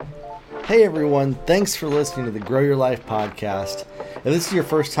Hey everyone, thanks for listening to the Grow Your Life podcast. If this is your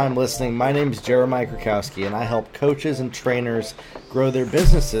first time listening, my name is Jeremiah Krakowski and I help coaches and trainers grow their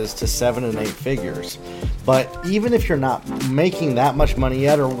businesses to 7 and 8 figures. But even if you're not making that much money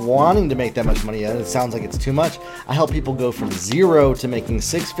yet or wanting to make that much money yet, it sounds like it's too much, I help people go from 0 to making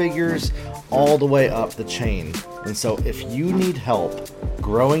 6 figures all the way up the chain. And so if you need help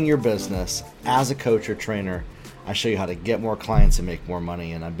growing your business as a coach or trainer, I show you how to get more clients and make more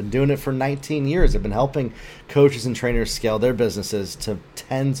money. And I've been doing it for 19 years. I've been helping coaches and trainers scale their businesses to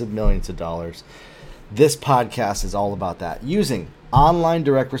tens of millions of dollars. This podcast is all about that, using online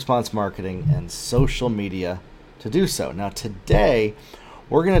direct response marketing and social media to do so. Now, today,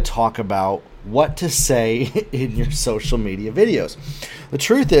 we're going to talk about what to say in your social media videos. The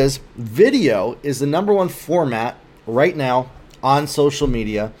truth is, video is the number one format right now on social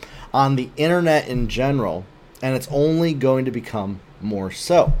media, on the internet in general, and it's only going to become more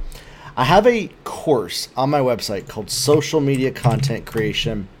so. I have a course on my website called Social Media Content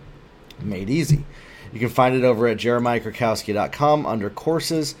Creation Made Easy. You can find it over at jeremiahkrakowski.com under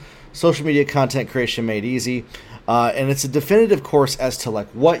courses, Social Media Content Creation Made Easy. And it's a definitive course as to like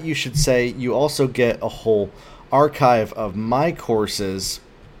what you should say. You also get a whole archive of my courses,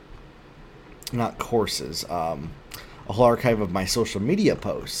 not courses, a whole archive of my social media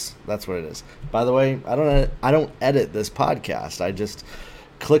posts. That's what it is. By the way, I don't edit this podcast. I just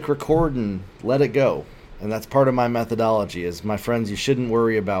click record and let it go. And that's part of my methodology is, my friends, you shouldn't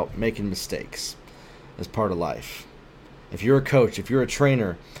worry about making mistakes as part of life. If you're a coach, if you're a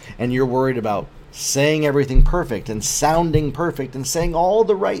trainer, and you're worried about saying everything perfect and sounding perfect and saying all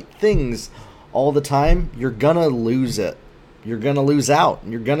the right things all the time, you're going to lose it. You're going to lose out.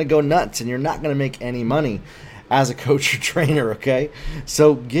 And you're going to go nuts and you're not going to make any money as a coach or trainer, okay?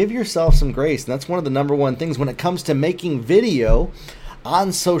 So give yourself some grace. And that's one of the number one things when it comes to making video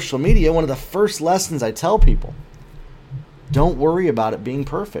on social media. One of the first lessons I tell people, don't worry about it being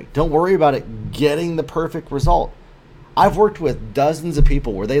perfect. Don't worry about it getting the perfect result. I've worked with dozens of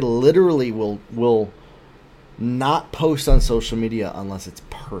people where they literally will not post on social media unless it's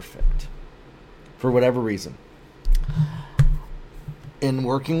perfect for whatever reason. In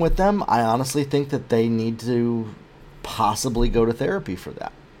working with them, I honestly think that they need to possibly go to therapy for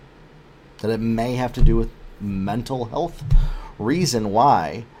that. That it may have to do with mental health reason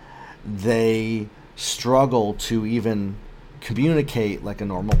why they struggle to even communicate like a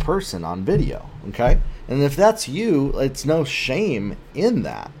normal person on video, okay? And if that's you, it's no shame in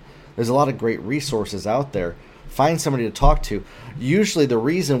that. There's a lot of great resources out there. Find somebody to talk to. Usually the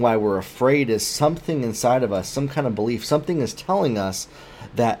reason why we're afraid is something inside of us, some kind of belief, something is telling us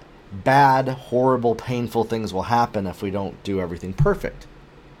that bad, horrible, painful things will happen if we don't do everything perfect.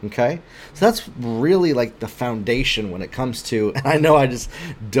 Okay? So that's really like the foundation when it comes to, and I know I just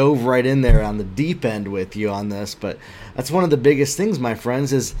dove right in there on the deep end with you on this, but that's one of the biggest things, my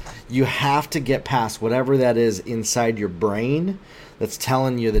friends, is you have to get past whatever that is inside your brain that's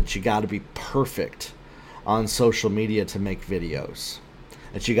telling you that you got to be perfect on social media to make videos,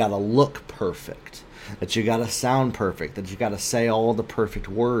 that you got to look perfect, that you got to sound perfect, that you got to say all the perfect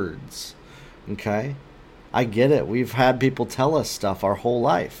words. Okay? I get it. We've had people tell us stuff our whole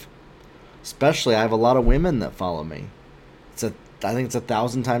life. Especially, I have a lot of women that follow me. I think it's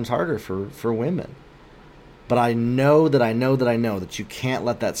 1,000 times harder for women. But I know that you can't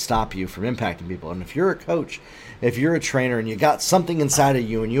let that stop you from impacting people. And if you're a coach, if you're a trainer, and you got something inside of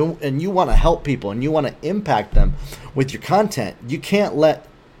you, and you want to help people, and you want to impact them with your content, you can't let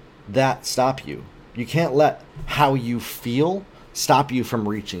that stop you. You can't let how you feel stop you from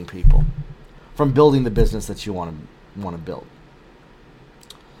reaching people, from building the business that you want to build.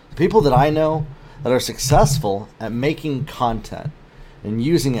 The people that I know that are successful at making content and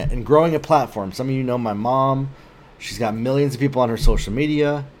using it and growing a platform. Some of you know my mom. She's got millions of people on her social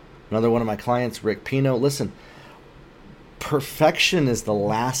media. Another one of my clients, Rick Pino. Listen, perfection is the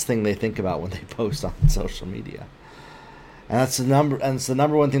last thing they think about when they post on social media. And it's the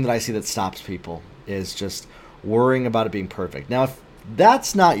number one thing that I see that stops people is just worrying about it being perfect. Now, if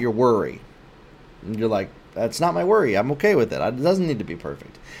that's not your worry, you're like, that's not my worry. I'm okay with it. It doesn't need to be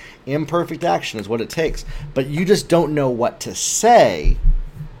perfect. Imperfect action is what it takes. But you just don't know what to say.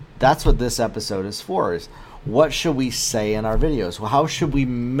 That's what this episode is for, is what should we say in our videos? Well, how should we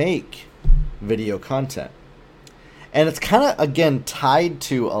make video content? And it's kind of, again, tied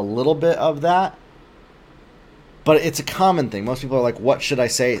to a little bit of that. But it's a common thing. Most people are like, what should I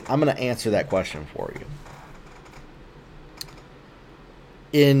say? I'm going to answer that question for you.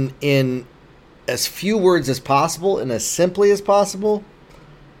 In as few words as possible and as simply as possible,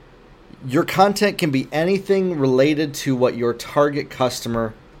 your content can be anything related to what your target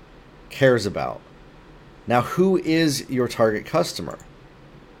customer cares about. Now, who is your target customer?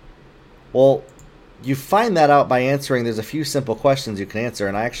 Well, you find that out by answering. There's a few simple questions you can answer,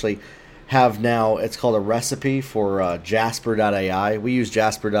 and I actually have now, it's called a recipe for Jasper.ai. We use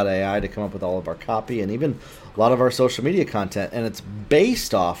Jasper.ai to come up with all of our copy and even a lot of our social media content, and it's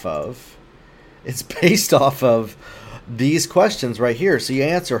based off of these questions right here. So you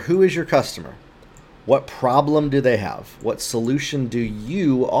answer, who is your customer? What problem do they have? What solution do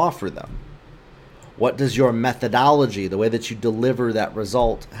you offer them? What does your methodology, the way that you deliver that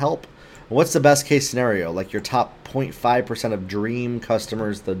result, help? What's the best case scenario? Like your top 0.5% of dream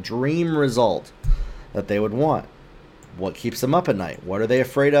customers, the dream result that they would want. What keeps them up at night? What are they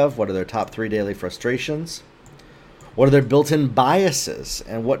afraid of? What are their top 3 daily frustrations? What are their built-in biases?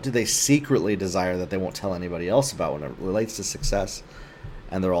 And what do they secretly desire that they won't tell anybody else about when it relates to success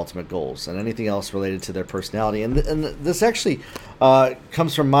and their ultimate goals? And anything else related to their personality. And this actually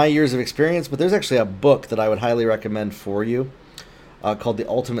comes from my years of experience, but there's actually a book that I would highly recommend for you. Called The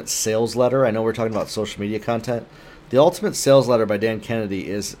Ultimate Sales Letter. I know we're talking about social media content. The Ultimate Sales Letter by Dan Kennedy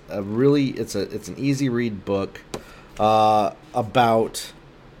is it's an easy read book about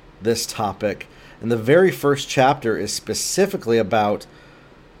this topic. And the very first chapter is specifically about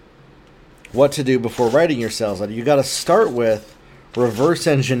what to do before writing your sales letter. You got to start with reverse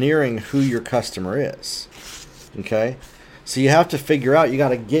engineering who your customer is. Okay? So you have to figure out, you got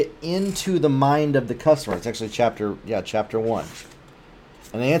to get into the mind of the customer. It's actually chapter 1.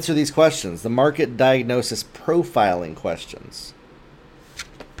 And answer these questions, the market diagnosis profiling questions.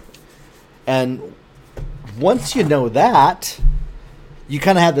 And once you know that, you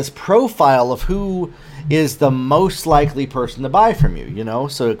kind of have this profile of who is the most likely person to buy from you, you know?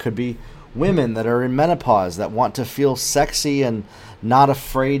 So it could be women that are in menopause that want to feel sexy and not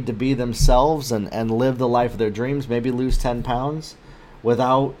afraid to be themselves and live the life of their dreams, maybe lose 10 pounds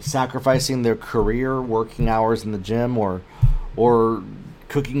without sacrificing their career, working hours in the gym, or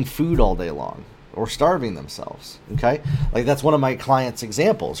cooking food all day long, or starving themselves, okay? Like that's one of my clients'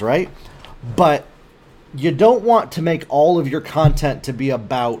 examples, right? But you don't want to make all of your content to be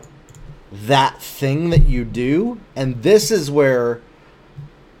about that thing that you do, and this is where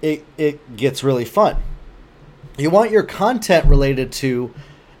it gets really fun. You want your content related to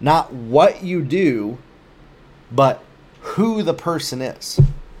not what you do, but who the person is.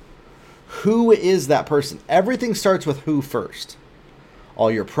 Who is that person? Everything starts with who first. All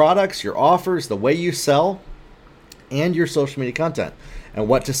your products, your offers, the way you sell, and your social media content, and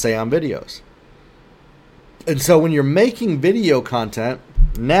what to say on videos. And so when you're making video content,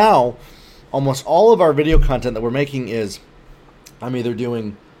 now almost all of our video content that we're making is, I'm either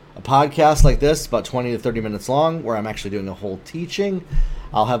doing a podcast like this, about 20 to 30 minutes long, where I'm actually doing a whole teaching.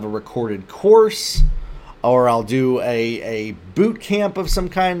 I'll have a recorded course, or I'll do a boot camp of some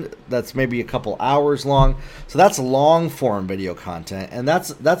kind that's maybe a couple hours long. So that's long form video content, and that's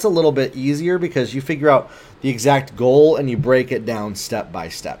a little bit easier because you figure out the exact goal and you break it down step by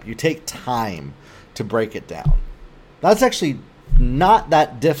step. You take time to break it down. That's actually not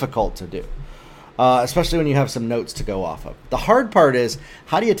that difficult to do, especially when you have some notes to go off of. The hard part is,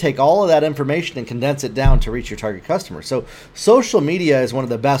 how do you take all of that information and condense it down to reach your target customer? So social media is one of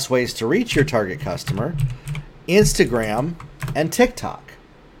the best ways to reach your target customer. Instagram and TikTok.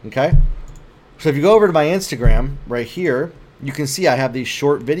 Okay? So if you go over to my Instagram right here, you can see I have these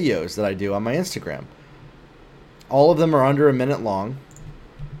short videos that I do on my Instagram. All of them are under a minute long.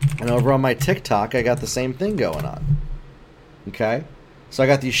 And over on my TikTok, I got the same thing going on. Okay? So I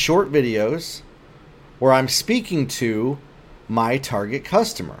got these short videos where I'm speaking to my target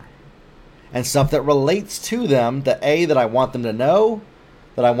customer and stuff that relates to them, that I want them to know,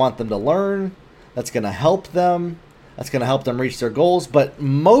 that I want them to learn, that's going to help them, that's going to help them reach their goals. But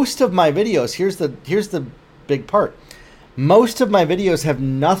most of my videos, here's the big part. Most of my videos have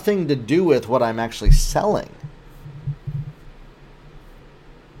nothing to do with what I'm actually selling.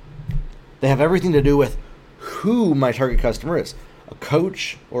 They have everything to do with who my target customer is. A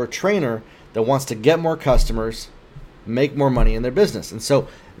coach or a trainer that wants to get more customers, make more money in their business. And so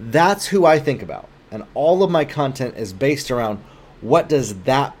that's who I think about. And all of my content is based around, what does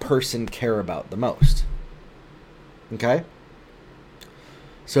that person care about the most? Okay?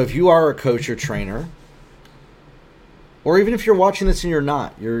 So if you are a coach or trainer, or even if you're watching this and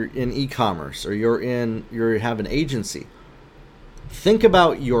you're in e-commerce, or you have an agency, think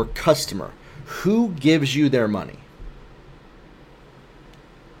about your customer. Who gives you their money?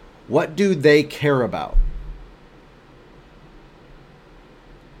 What do they care about?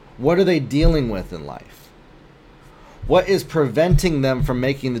 What are they dealing with in life? What is preventing them from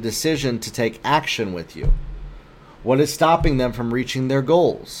making the decision to take action with you? What is stopping them from reaching their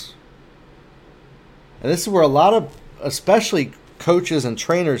goals? And this is where a lot of, especially coaches and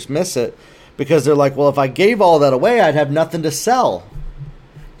trainers, miss it, because they're like, well, if I gave all that away, I'd have nothing to sell.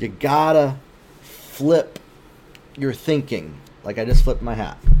 You gotta flip your thinking. Like I just flipped my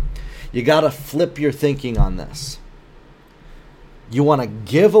hat. You gotta flip your thinking on this. You want to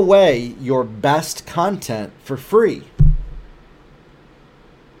give away your best content for free.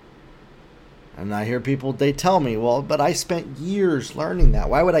 And I hear people, they tell me, well, but I spent years learning that.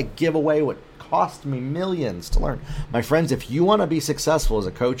 Why would I give away what cost me millions to learn? My friends, if you want to be successful as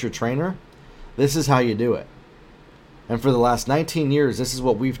a coach or trainer, this is how you do it. And for the last 19 years, this is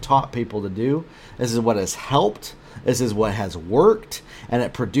what we've taught people to do. This is what has helped. This is what has worked. And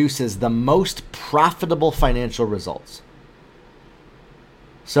it produces the most profitable financial results.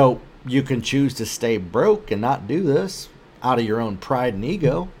 So you can choose to stay broke and not do this out of your own pride and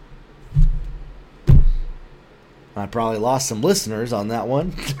ego. I probably lost some listeners on that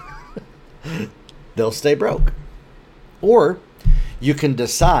one. They'll stay broke. Or you can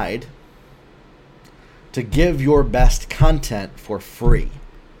decide to give your best content for free.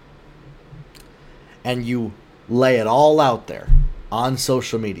 And you lay it all out there on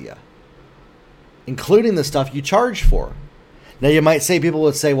social media, including the stuff you charge for. Now you might say, people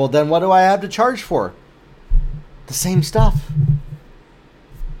would say, well, then what do I have to charge for? The same stuff.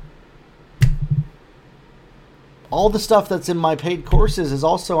 All the stuff that's in my paid courses is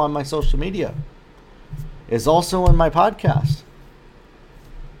also on my social media, is also in my podcast.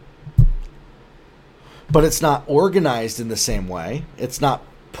 But it's not organized in the same way. It's not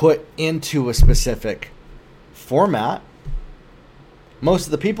put into a specific format. Most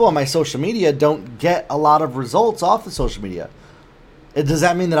of the people on my social media don't get a lot of results off of social media. Does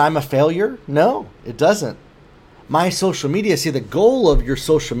that mean that I'm a failure? No, it doesn't. My social media, see, the goal of your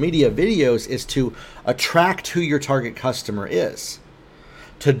social media videos is to attract who your target customer is,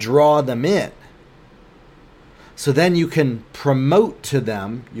 to draw them in. So then you can promote to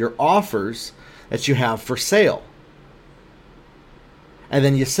them your offers that you have for sale. And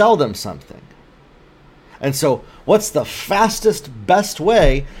then you sell them something. And so what's the fastest, best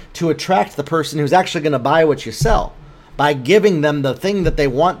way to attract the person who's actually going to buy what you sell? By giving them the thing that they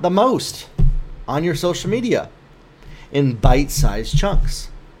want the most on your social media in bite-sized chunks.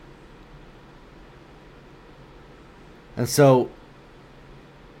 And so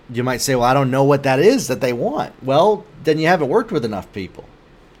you might say, well, I don't know what that is that they want. Well, then you haven't worked with enough people.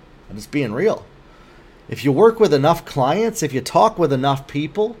 I'm just being real. If you work with enough clients, if you talk with enough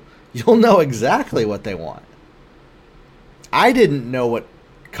people, you'll know exactly what they want. I didn't know what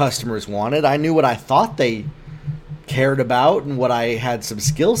customers wanted. I knew what I thought they cared about and what I had some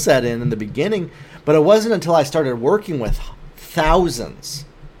skill set in the beginning. But it wasn't until I started working with thousands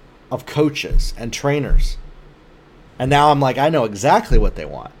of coaches and trainers. And now I'm like, I know exactly what they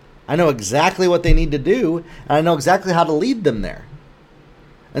want. I know exactly what they need to do. And I know exactly how to lead them there.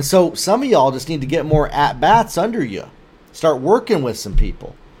 And so some of y'all just need to get more at-bats under you. Start working with some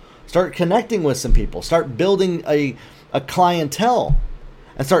people. Start connecting with some people. Start building a clientele.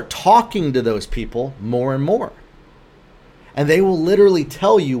 And start talking to those people more and more. And they will literally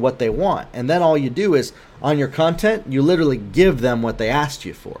tell you what they want. And then all you do is, on your content, you literally give them what they asked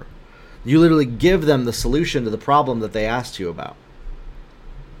you for. You literally give them the solution to the problem that they asked you about.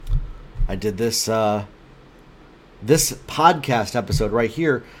 I did this, this podcast episode right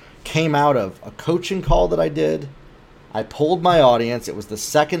here came out of a coaching call that I did. I polled my audience. It was the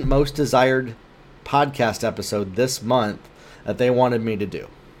second most desired podcast episode this month that they wanted me to do.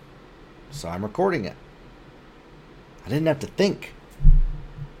 So I'm recording it. I didn't have to think.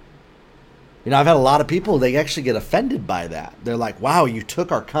 You know, I've had a lot of people, they actually get offended by that. They're like, wow, you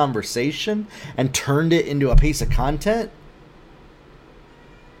took our conversation and turned it into a piece of content?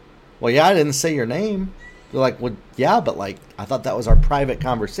 Well, yeah, I didn't say your name. They're like, well, yeah, but like, I thought that was our private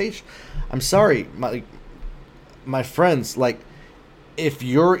conversation. I'm sorry, my friends, like, if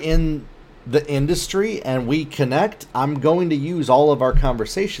you're in the industry and we connect, I'm going to use all of our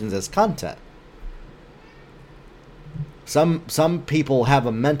conversations as content. Some people have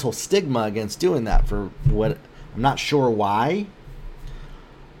a mental stigma against doing that for what, I'm not sure why.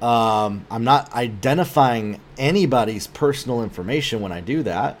 I'm not identifying anybody's personal information when I do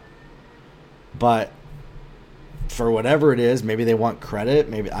that. But for whatever it is, maybe they want credit,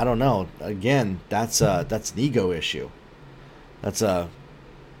 maybe, I don't know. Again, that's an ego issue. That's a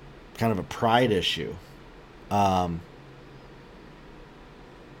kind of a pride issue. I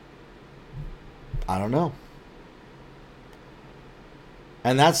don't know.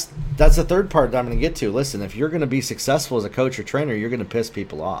 And that's the third part that I'm going to get to. Listen, if you're going to be successful as a coach or trainer, you're going to piss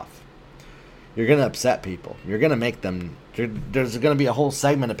people off. You're going to upset people. You're going to make them, there's going to be a whole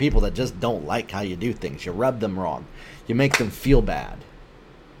segment of people that just don't like how you do things. You rub them wrong. You make them feel bad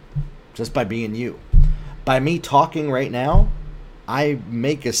just by being you. By me talking right now, I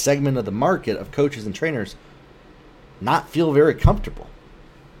make a segment of the market of coaches and trainers not feel very comfortable.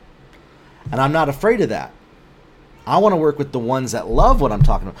 And I'm not afraid of that. I want to work with the ones that love what I'm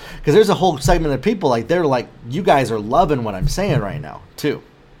talking about. Because there's a whole segment of people they're like, you guys are loving what I'm saying right now, too.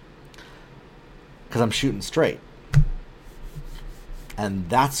 Because I'm shooting straight. And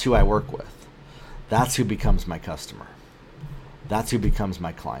that's who I work with. That's who becomes my customer. That's who becomes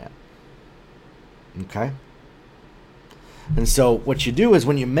my client. Okay? And so what you do is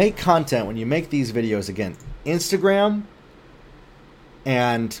when you make content, when you make these videos, again, Instagram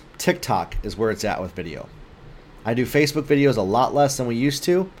and TikTok is where it's at with video. I do Facebook videos a lot less than we used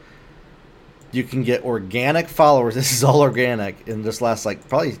to. You can get organic followers. This is all organic in this last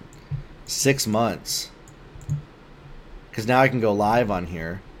probably 6 months. Because now I can go live on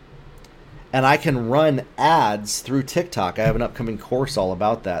here. And I can run ads through TikTok. I have an upcoming course all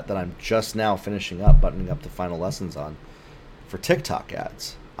about that I'm just now finishing up, buttoning up the final lessons on for TikTok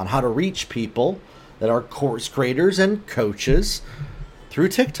ads. On how to reach people that are course creators and coaches through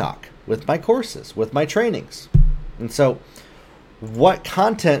TikTok with my courses, with my trainings. And so what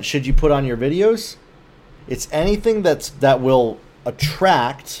content should you put on your videos? It's anything that will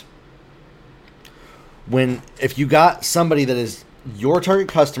attract if you got somebody that is your target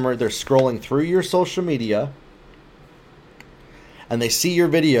customer, they're scrolling through your social media and they see your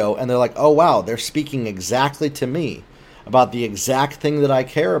video and they're like, oh wow, they're speaking exactly to me about the exact thing that I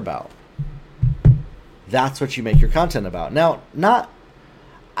care about. That's what you make your content about. Now, not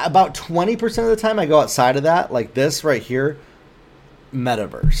about 20% of the time I go outside of that, like this right here,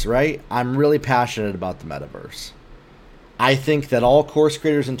 metaverse, right? I'm really passionate about the metaverse. I think that all course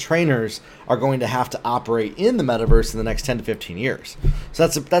creators and trainers are going to have to operate in the metaverse in the next 10 to 15 years. So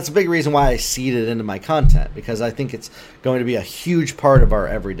that's a big reason why I seed it into my content, because I think it's going to be a huge part of our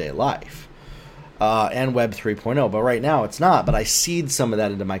everyday life and Web 3.0. But right now it's not, but I seed some of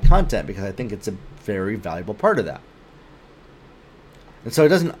that into my content because I think it's a very valuable part of that. And so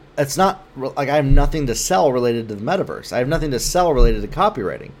it's not like I have nothing to sell related to the metaverse. I have nothing to sell related to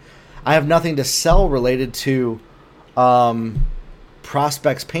copywriting. I have nothing to sell related to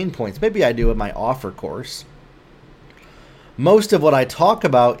prospects' pain points. Maybe I do with my offer course. Most of what I talk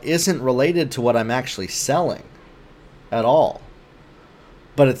about isn't related to what I'm actually selling at all.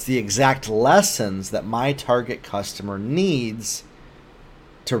 But it's the exact lessons that my target customer needs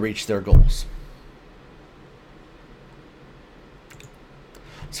to reach their goals.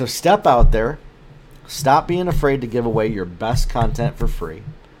 So step out there. Stop being afraid to give away your best content for free.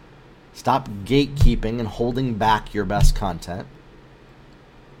 Stop gatekeeping and holding back your best content.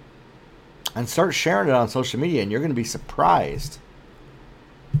 And start sharing it on social media, and you're going to be surprised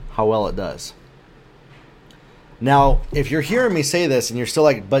how well it does. Now, if you're hearing me say this and you're still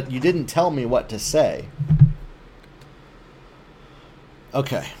like, but you didn't tell me what to say.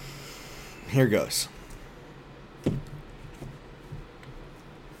 Okay, here goes.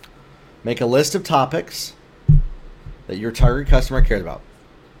 Make a list of topics that your target customer cares about.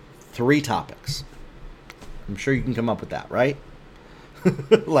 3 topics. I'm sure you can come up with that, right?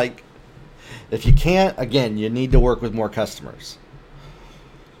 Like, if you can't, again, you need to work with more customers.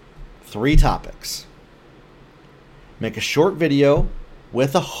 3 topics. Make a short video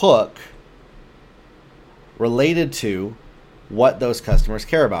with a hook related to what those customers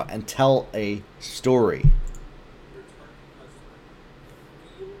care about and tell a story.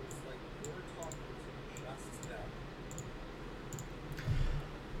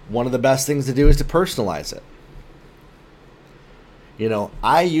 One of the best things to do is to personalize it. You know,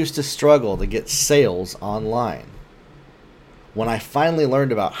 I used to struggle to get sales online. When I finally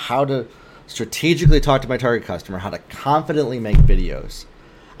learned about how to strategically talk to my target customer, how to confidently make videos,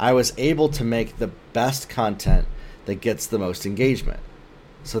 I was able to make the best content that gets the most engagement.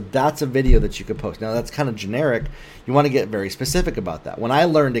 So that's a video that you could post. Now that's kind of generic. You want to get very specific about that. When I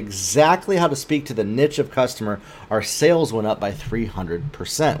learned exactly how to speak to the niche of customer, our sales went up by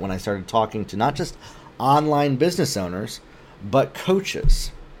 300% when I started talking to not just online business owners, but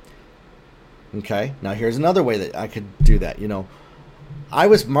coaches. Okay, now here's another way that I could do that. You know, I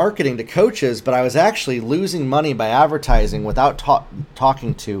was marketing to coaches, but I was actually losing money by advertising without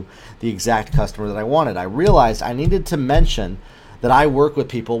talking to the exact customer that I wanted. I realized I needed to mention that I work with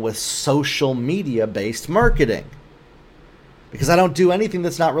people with social media based marketing, because I don't do anything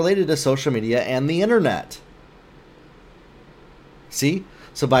that's not related to social media and the internet. See?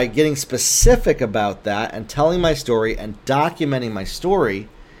 So by getting specific about that and telling my story and documenting my story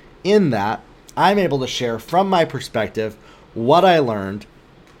in that, I'm able to share from my perspective what I learned,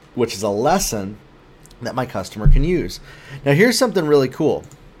 which is a lesson that my customer can use. Now, here's something really cool.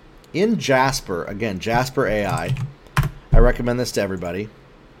 In Jasper, again, Jasper AI, I recommend this to everybody,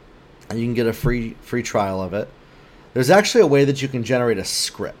 and you can get a free trial of it. There's actually a way that you can generate a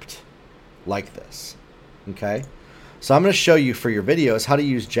script like this, okay? So I'm going to show you for your videos how to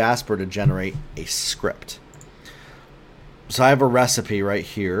use Jasper to generate a script. So I have a recipe right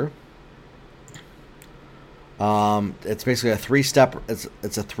here. It's basically a three-step,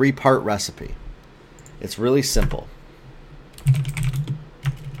 it's a three-part recipe. It's really simple.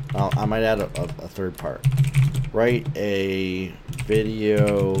 I might add a third part. Write a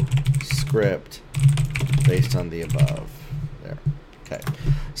video script based on the above. There. Okay.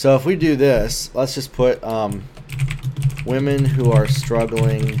 So if we do this, let's just put women who are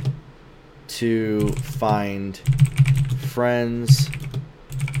struggling to find friends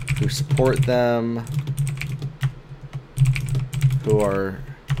who support them, who are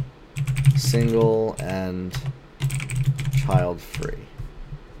single and child-free.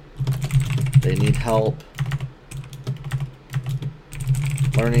 They need help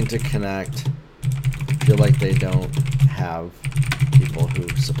learning to connect, feel like they don't have people who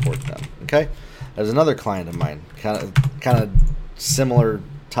support them. Okay? There's another client of mine, kind of similar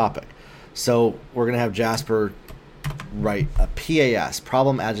topic. So we're going to have Jasper write a PAS,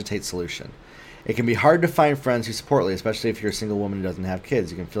 problem, agitate, solution. It can be hard to find friends who support you, especially if you're a single woman who doesn't have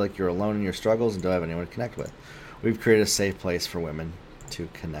kids. You can feel like you're alone in your struggles and don't have anyone to connect with. We've created a safe place for women to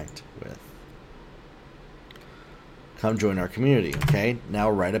connect with. Come join our community, okay? Now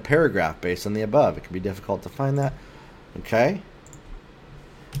write a paragraph based on the above. It can be difficult to find that, okay?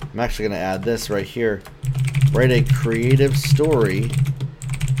 I'm actually going to add this right here. Write a creative story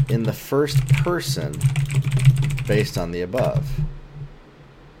in the first person based on the above.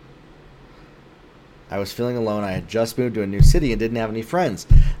 I was feeling alone. I had just moved to a new city and didn't have any friends.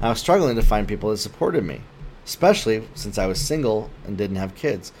 I was struggling to find people that supported me, especially since I was single and didn't have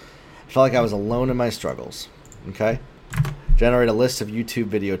kids. I felt like I was alone in my struggles. Okay? Generate a list of YouTube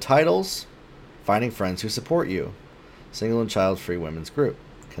video titles. Finding friends who support you. Single and child-free women's group.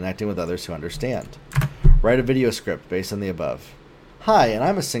 Connecting with others who understand. Write a video script based on the above. Hi, and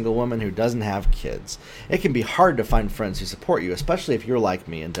I'm a single woman who doesn't have kids. It can be hard to find friends who support you, especially if you're like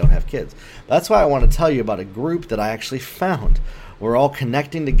me and don't have kids. That's why I want to tell you about a group that I actually found. We're all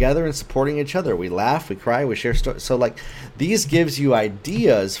connecting together and supporting each other. We laugh, we cry, we share stories. So, these gives you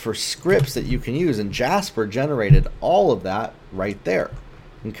ideas for scripts that you can use, and Jasper generated all of that right there.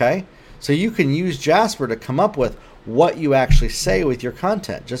 Okay? So you can use Jasper to come up with what you actually say with your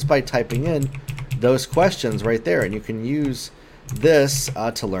content just by typing in those questions right there, and you can use this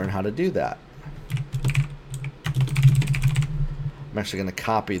to learn how to do that. I'm actually going to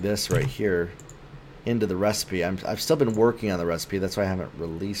copy this right here into the recipe. I've still been working on the recipe. That's why I haven't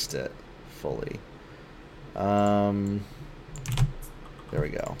released it fully. There we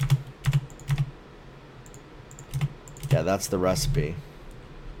go. Yeah, that's the recipe.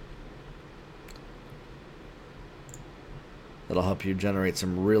 That'll help you generate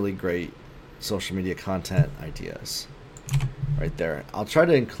some really great social media content ideas. Right there. I'll try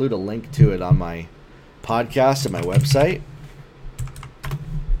to include a link to it on my podcast and my website.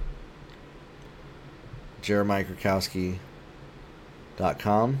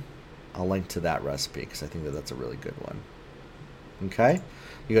 JeremiahKrakowski.com. I'll link to that recipe because I think that that's a really good one. Okay?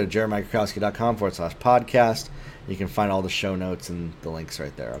 You go to JeremiahKrakowski.com/podcast. You can find all the show notes and the links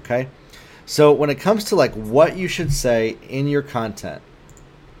right there. Okay? So when it comes to what you should say in your content,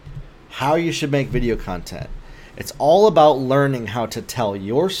 how you should make video content, it's all about learning how to tell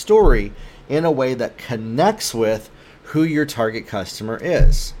your story in a way that connects with who your target customer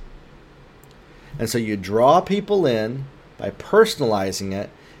is. And so you draw people in by personalizing it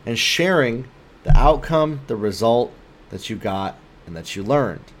and sharing the outcome, the result that you got and that you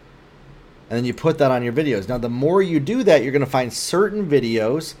learned. And then you put that on your videos. Now, the more you do that, you're going to find certain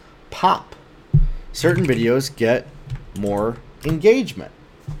videos pop. Certain videos get more engagement.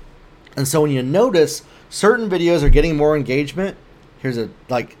 And so when you notice certain videos are getting more engagement, here's the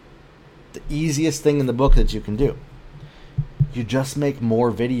easiest thing in the book that you can do. You just make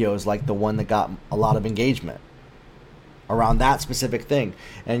more videos like the one that got a lot of engagement around that specific thing.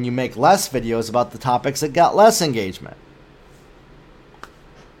 And you make less videos about the topics that got less engagement,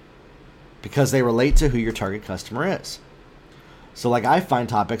 because they relate to who your target customer is. So I find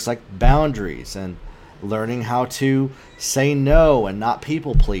topics like boundaries and learning how to say no and not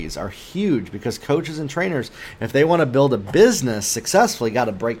people please are huge, because coaches and trainers, if they want to build a business successfully, got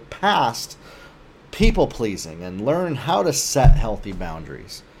to break past people pleasing and learn how to set healthy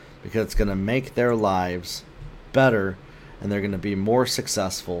boundaries. because it's going to make their lives better and they're going to be more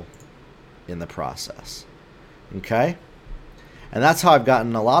successful in the process. Okay? And that's how I've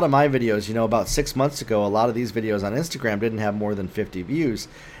gotten a lot of my videos. You know, about 6 months ago, a lot of these videos on Instagram didn't have more than 50 views.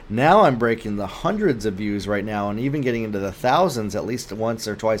 Now I'm breaking the hundreds of views right now and even getting into the thousands at least once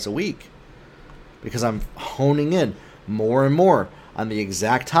or twice a week, because I'm honing in more and more on the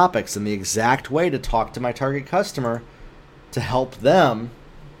exact topics and the exact way to talk to my target customer to help them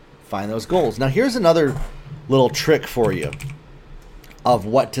find those goals. Now, here's another little trick for you of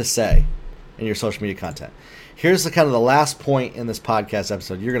what to say in your social media content. Here's the kind of the last point in this podcast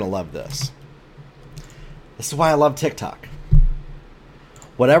episode. You're going to love this. This is why I love TikTok.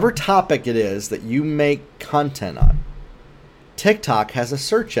 Whatever topic it is that you make content on, TikTok has a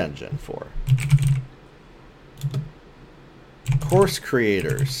search engine for. Course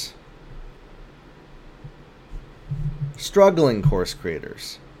creators, struggling course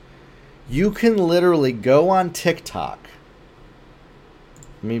creators. You can literally go on TikTok.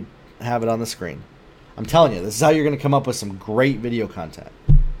 Let me have it on the screen. I'm telling you, this is how you're going to come up with some great video content.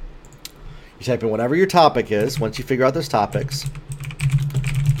 You type in whatever your topic is. Once you figure out those topics,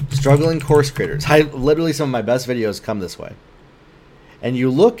 struggling course creators. Literally, some of my best videos come this way. And you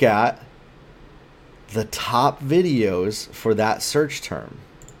look at the top videos for that search term.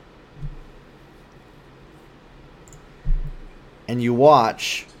 And you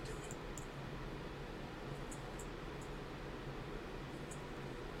watch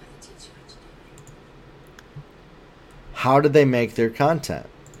how did they make their content?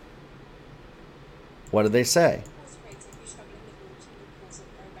 What did they say?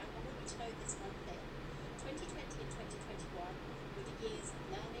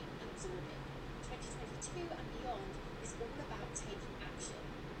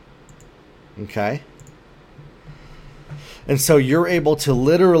 Okay. And so you're able to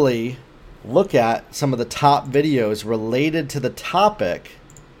literally look at some of the top videos related to the topic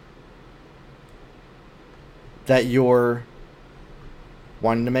that you're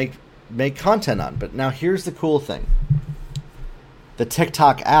wanting to make content on. But now here's the cool thing. The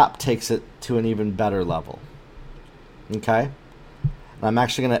TikTok app takes it to an even better level. Okay? And I'm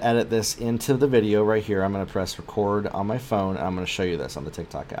actually going to edit this into the video right here. I'm going to press record on my phone, and I'm going to show you this on the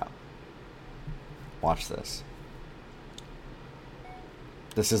TikTok app. Watch this.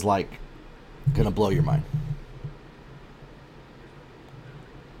 This is like going to blow your mind.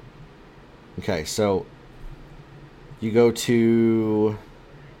 Okay, so you go to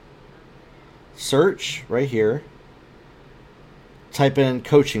search right here. Type in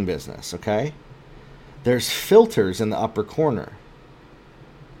coaching business, okay? There's filters in the upper corner.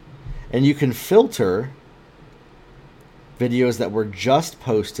 And you can filter videos that were just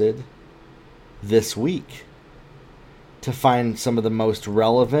posted this week to find some of the most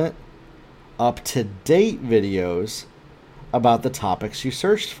relevant, up-to-date videos about the topics you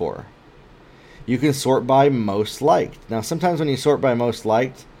searched for. You can sort by most liked. Now, sometimes when you sort by most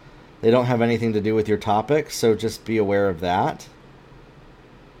liked, they don't have anything to do with your topic, so just be aware of that.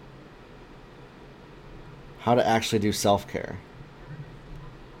 How to actually do self-care.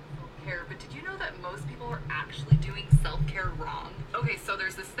 But did you know that most people are actually doing self-care wrong? Okay, so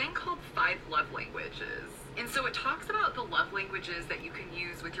there's this thing called 5 love languages. And so it talks about the love languages that you can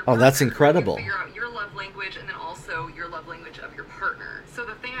use with your partner. Oh, that's incredible. You figure out your love language and then also your love language of your partner. So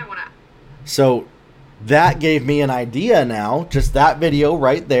the thing I want to... So that gave me an idea now. Just that video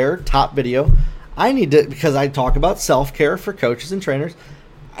right there, top video. I need to, because I talk about self-care for coaches and trainers,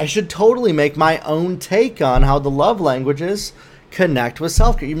 I should totally make my own take on how the love languages connect with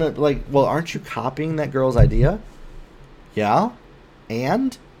self-care. You might be like, well, aren't you copying that girl's idea? Yeah.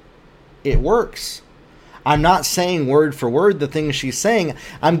 And it works. I'm not saying word for word the things she's saying.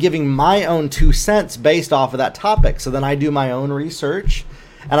 I'm giving my own 2 cents based off of that topic. So then I do my own research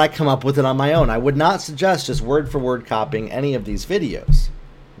and I come up with it on my own. I would not suggest just word for word copying any of these videos.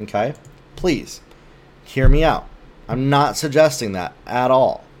 Okay? Please, hear me out. I'm not suggesting that at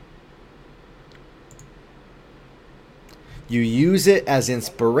all. You use it as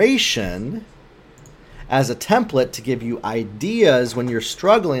inspiration, as a template to give you ideas when you're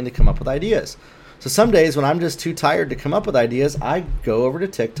struggling to come up with ideas. So some days when I'm just too tired to come up with ideas, I go over to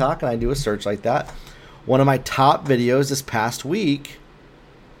TikTok and I do a search like that. One of my top videos this past week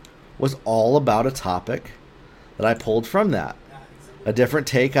was all about a topic that I pulled from that. A different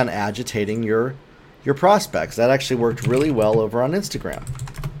take on agitating your prospects. That actually worked really well over on Instagram.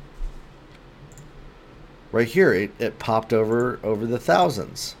 Right here, it popped over the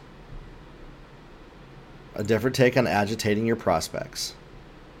thousands. A different take on agitating your prospects.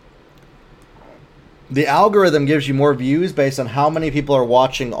 The algorithm gives you more views based on how many people are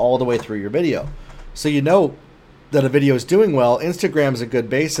watching all the way through your video. So you know that a video is doing well. Instagram's a good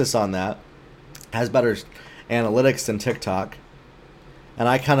basis on that. Has better analytics than TikTok. And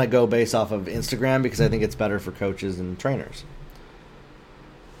I kind of go based off of Instagram because I think it's better for coaches and trainers.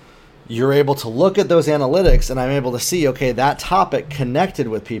 You're able to look at those analytics and I'm able to see, okay, that topic connected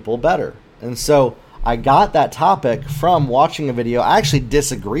with people better. And so I got that topic from watching a video. I actually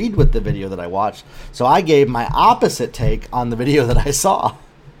disagreed with the video that I watched. So I gave my opposite take on the video that I saw.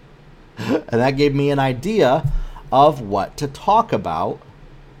 And that gave me an idea of what to talk about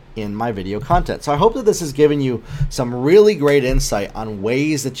in my video content. So I hope that this has given you some really great insight on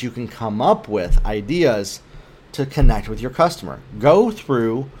ways that you can come up with ideas to connect with your customer.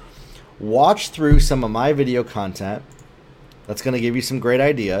 Watch through some of my video content. That's going to give you some great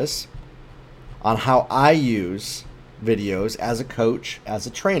ideas on how I use videos as a coach, as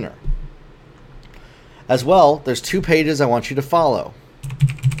a trainer. As well, there's 2 pages I want you to follow.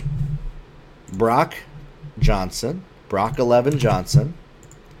 Brock 11 Johnson,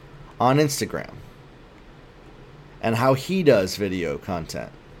 on Instagram, and how he does video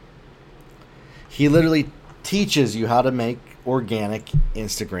content. He literally teaches you how to make organic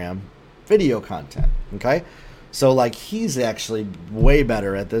Instagram video content, okay? So like he's actually way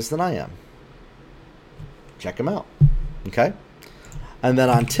better at this than I am. Check him out, okay? And then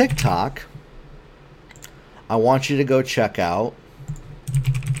on TikTok, I want you to go check out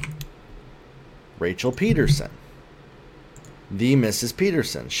Rachel Peterson, the Mrs.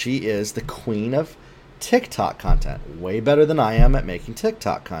 Peterson. She is the queen of TikTok content, way better than I am at making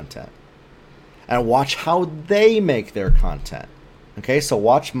TikTok content. And watch how they make their content. Okay, so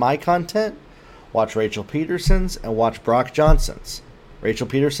watch my content, watch Rachel Peterson's, and watch Brock Johnson's. Rachel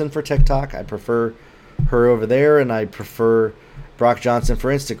Peterson for TikTok, I prefer her over there, and I prefer Brock Johnson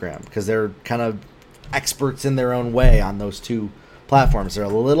for Instagram because they're kind of experts in their own way on those 2 platforms. They're a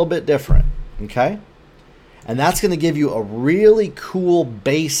little bit different, okay? And that's going to give you a really cool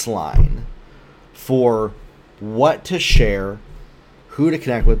baseline for what to share, who to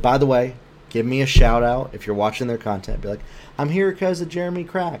connect with. By the way, give me a shout out if you're watching their content. Be like, I'm here because of Jeremy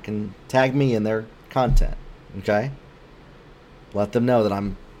Crack, and tag me in their content, okay? Let them know that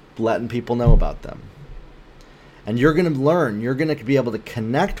I'm letting people know about them. And you're going to learn, you're going to be able to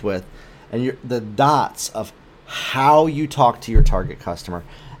connect with and the dots of how you talk to your target customer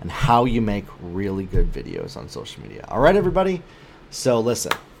and how you make really good videos on social media. All right, everybody? So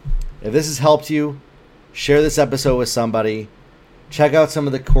listen, if this has helped you, share this episode with somebody. Check out some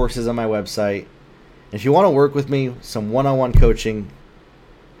of the courses on my website. If you want to work with me, some one-on-one coaching,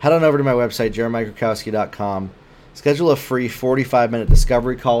 head on over to my website, jeremykrakowski.com. Schedule a free 45-minute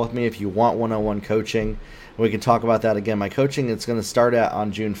discovery call with me if you want one-on-one coaching. We can talk about that again. My coaching is going to start out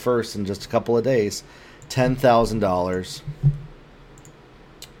on June 1st in just a couple of days. $10,000.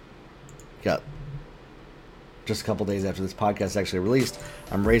 Got just a couple days after this podcast is actually released.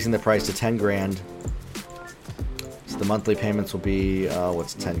 I'm raising the price to $10,000. So the monthly payments will be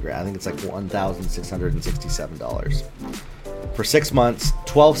what's $10,000? I think it's like $1,667 for 6 months.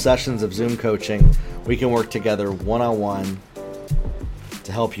 12 sessions of Zoom coaching. We can work together one-on-one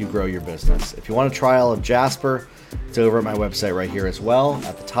to help you grow your business. If you want a trial of Jasper, it's over at my website right here as well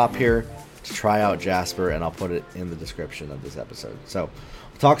at the top here to try out Jasper, and I'll put it in the description of this episode. So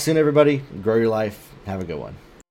we'll talk soon, everybody. Grow your life. Have a good one.